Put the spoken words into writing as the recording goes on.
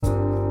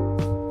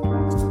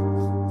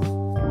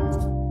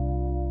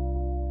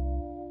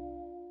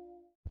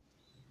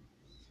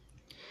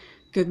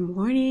Good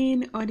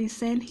morning,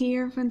 Odyssean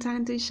here from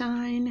Time to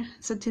Shine.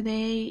 So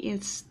today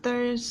it's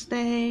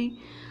Thursday,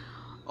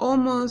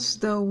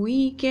 almost the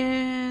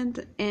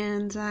weekend,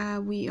 and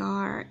we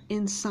are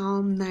in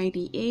Psalm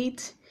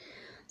 98.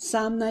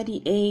 Psalm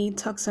 98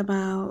 talks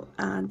about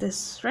the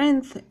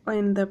strength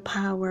and the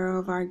power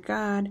of our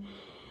God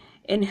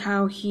and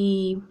how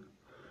He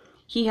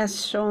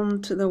has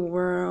shown to the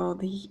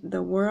world.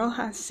 The world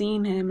has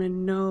seen Him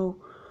and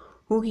know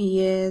who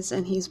He is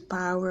and His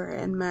power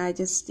and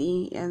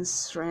majesty and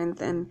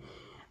strength, and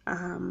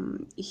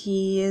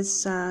He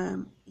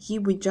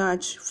would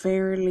judge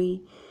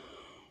fairly,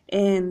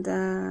 and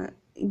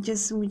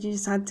we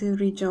just had to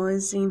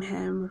rejoice in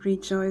Him,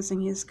 rejoice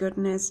in His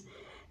goodness,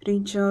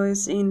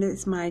 rejoice in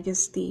His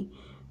majesty,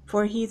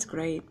 for He's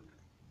great.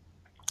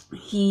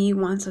 He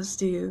wants us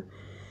to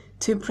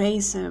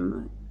praise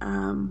Him.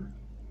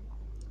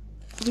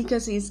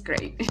 Because He's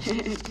great.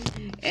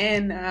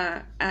 And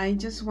I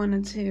just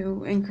wanted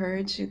to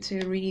encourage you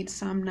to read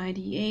Psalm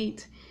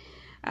 98.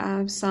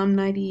 Psalm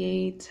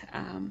 98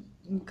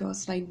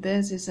 goes like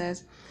this. It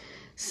says,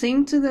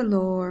 "Sing to the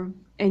Lord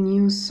a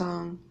new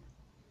song,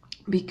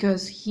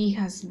 because He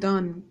has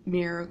done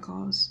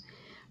miracles.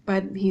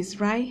 By His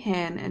right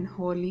hand and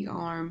holy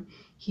arm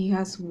He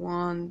has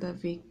won the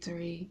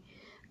victory.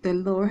 The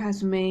Lord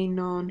has made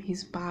known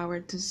His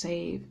power to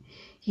save.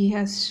 He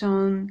has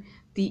shown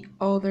the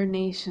other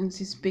nations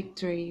His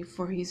victory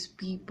for His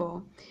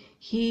people.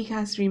 He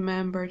has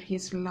remembered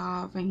His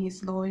love and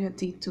His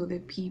loyalty to the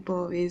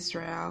people of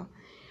Israel.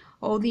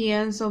 All the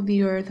ends of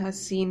the earth have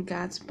seen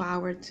God's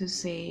power to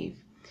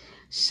save.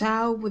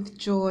 Shout with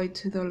joy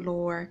to the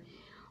Lord,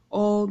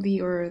 all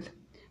the earth.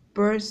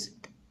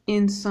 Burst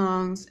in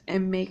songs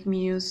and make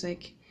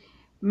music.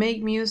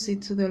 Make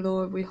music to the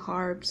Lord with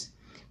harps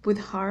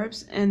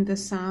and the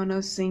sound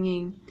of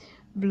singing.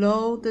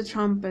 Blow the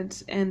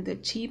trumpets and the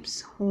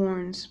sheep's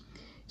horns.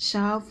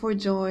 Shout for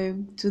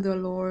joy to the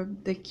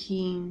Lord the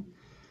King.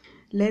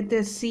 Let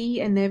the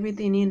sea and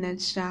everything in it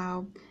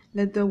shout.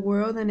 Let the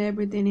world and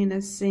everything in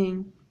it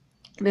sing.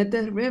 Let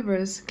the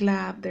rivers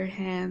clap their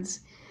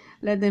hands.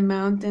 Let the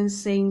mountains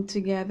sing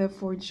together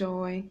for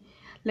joy.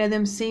 Let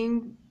them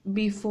sing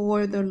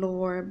before the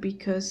Lord,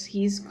 because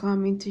He is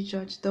coming to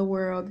judge the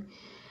world.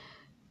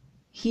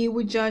 He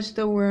would judge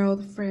the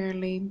world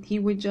fairly. He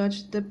would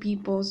judge the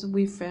peoples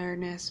with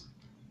fairness."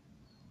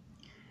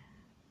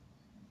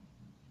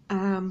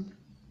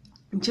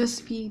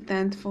 Just be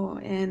thankful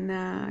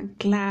and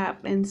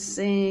clap and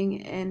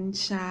sing and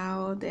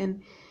shout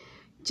and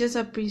just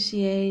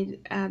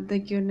appreciate the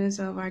goodness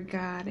of our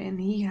God.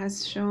 And He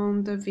has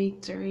shown the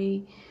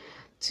victory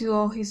to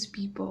all His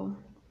people.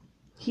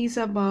 He's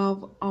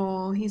above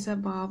all. He's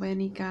above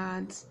any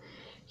gods.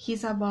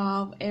 He's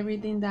above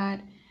everything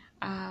that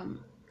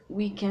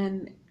we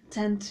can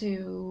tend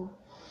to,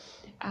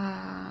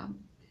 try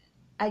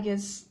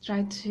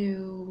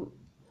to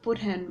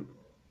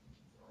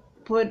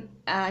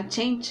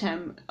change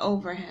Him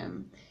over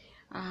Him.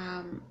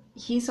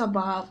 He's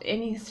above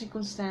any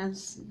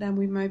circumstance that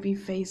we might be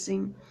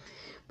facing.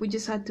 We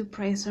just have to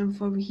praise Him,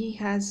 for He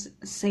has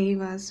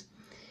saved us.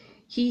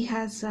 He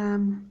has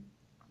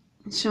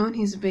shown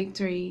His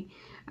victory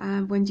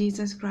when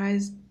Jesus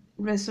Christ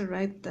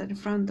resurrected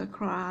from the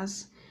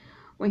cross.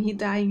 When He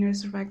died and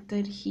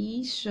resurrected,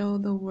 He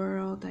showed the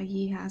world that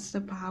He has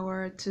the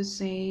power to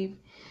save,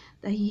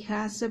 that He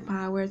has the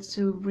power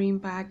to bring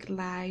back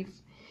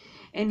life.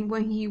 And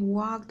when He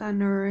walked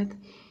on earth,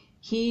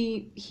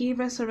 He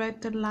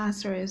resurrected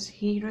Lazarus.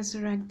 He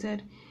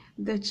resurrected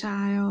the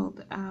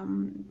child,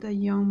 the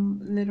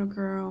young little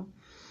girl.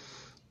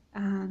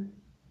 And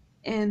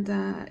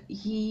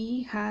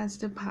He has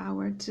the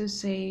power to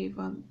save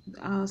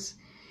us.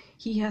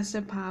 He has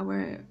the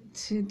power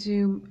to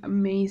do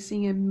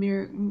amazing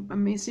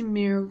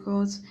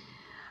miracles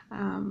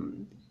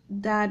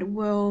that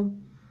will,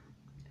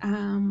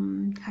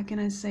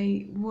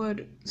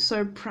 would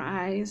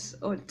surprise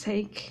or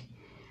take,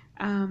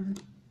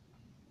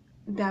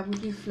 that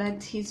would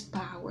reflect His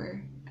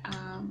power.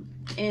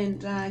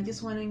 And I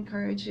just want to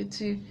encourage you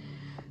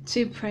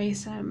to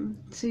praise Him,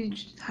 to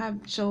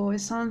have joy,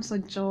 songs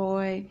of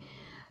joy,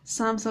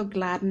 songs of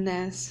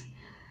gladness.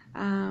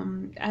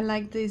 I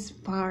like this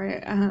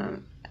part.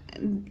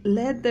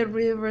 Let the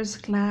rivers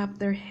clap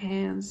their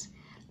hands.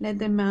 Let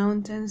the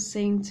mountains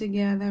sing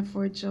together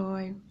for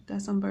joy.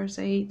 That's on verse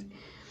 8.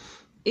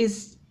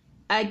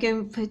 I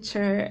can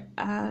picture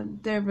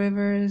the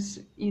rivers,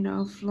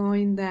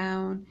 flowing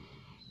down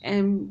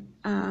and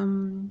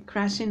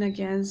crashing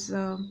against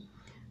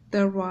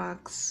the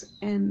rocks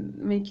and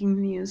making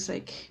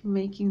music,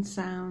 making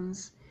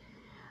sounds.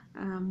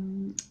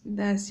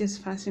 That's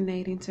just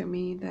fascinating to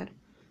me, that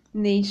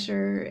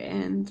nature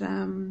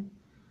and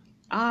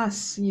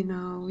us,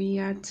 we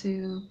are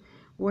to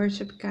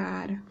worship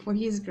God, for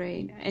He's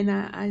great. And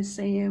I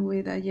say it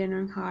with a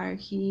genuine heart.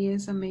 He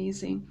is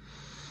amazing.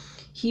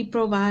 He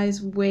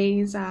provides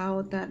ways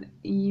out that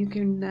you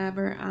can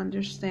never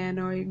understand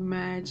or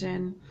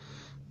imagine.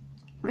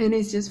 And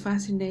it's just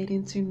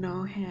fascinating to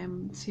know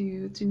Him,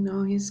 to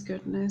know His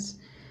goodness,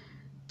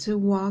 to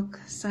walk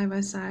side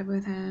by side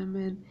with him.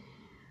 And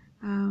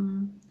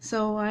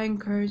so I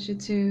encourage you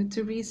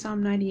to read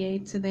Psalm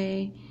 98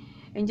 today,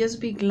 and just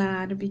be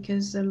glad,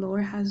 because the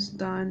Lord has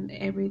done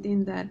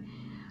everything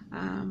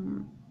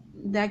um,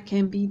 that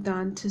can be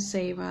done to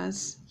save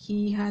us.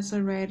 He has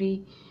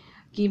already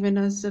given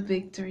us the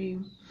victory.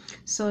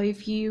 So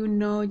if you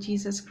know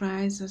Jesus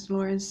Christ as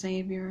Lord and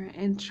Savior,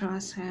 and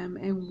trust him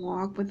and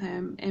walk with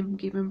him and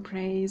give him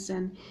praise,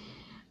 and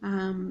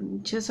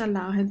just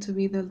allow him to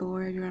be the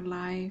Lord of your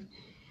life,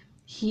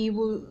 he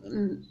will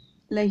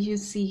let you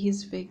see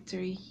his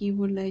victory. He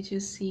will let you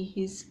see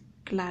his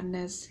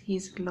gladness,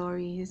 his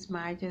glory, his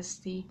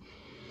majesty,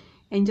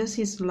 and just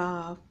his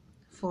love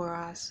for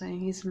us,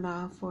 and his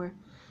love for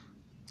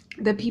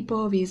the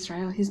people of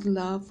Israel, his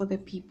love for the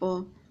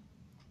people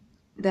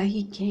that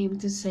he came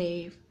to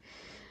save.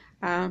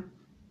 Uh,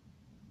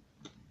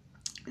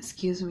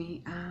 excuse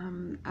me.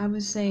 I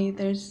would say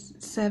there's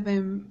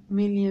 7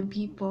 million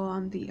people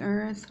on the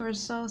earth, or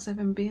so,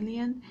 7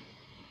 billion,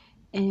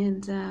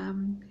 and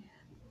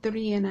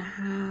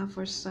 3.5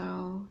 or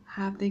so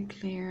have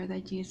declared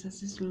that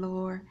Jesus is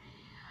Lord.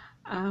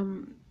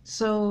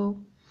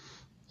 So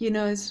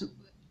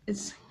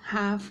it's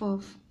half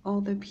of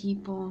all the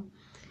people,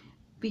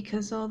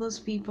 because all those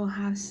people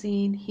have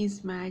seen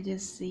his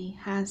majesty,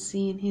 has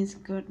seen his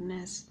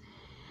goodness.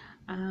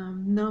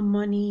 No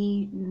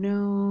money,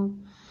 no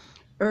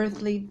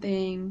earthly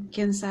thing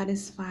can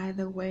satisfy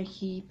the way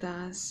he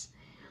does.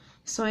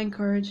 So I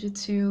encourage you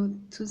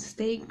to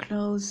stay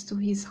close to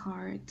his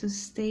heart, to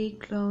stay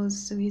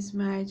close to his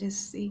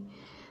majesty,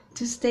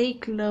 to stay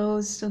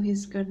close to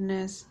his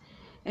goodness,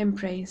 and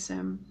praise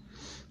him.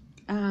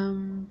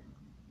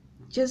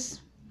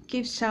 Just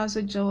give shouts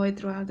of joy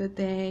throughout the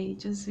day.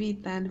 Just be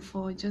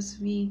thankful.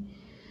 Just be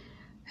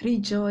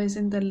rejoice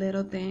in the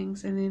little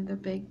things and in the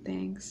big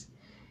things.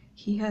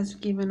 He has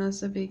given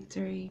us a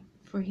victory,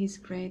 for he's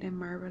great and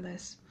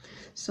marvelous.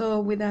 So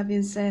with that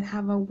being said,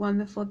 have a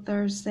wonderful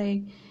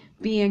Thursday.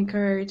 Be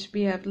encouraged,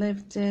 be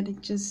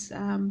uplifted. Just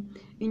in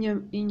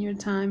your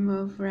time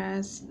of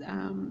rest,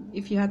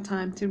 if you have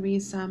time to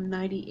read Psalm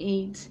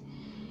 98,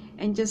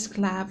 and just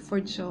clap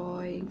for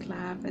joy, and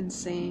clap and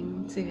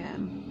sing to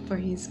him, for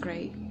he's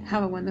great.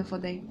 Have a wonderful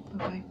day.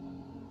 Bye bye.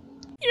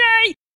 Yay!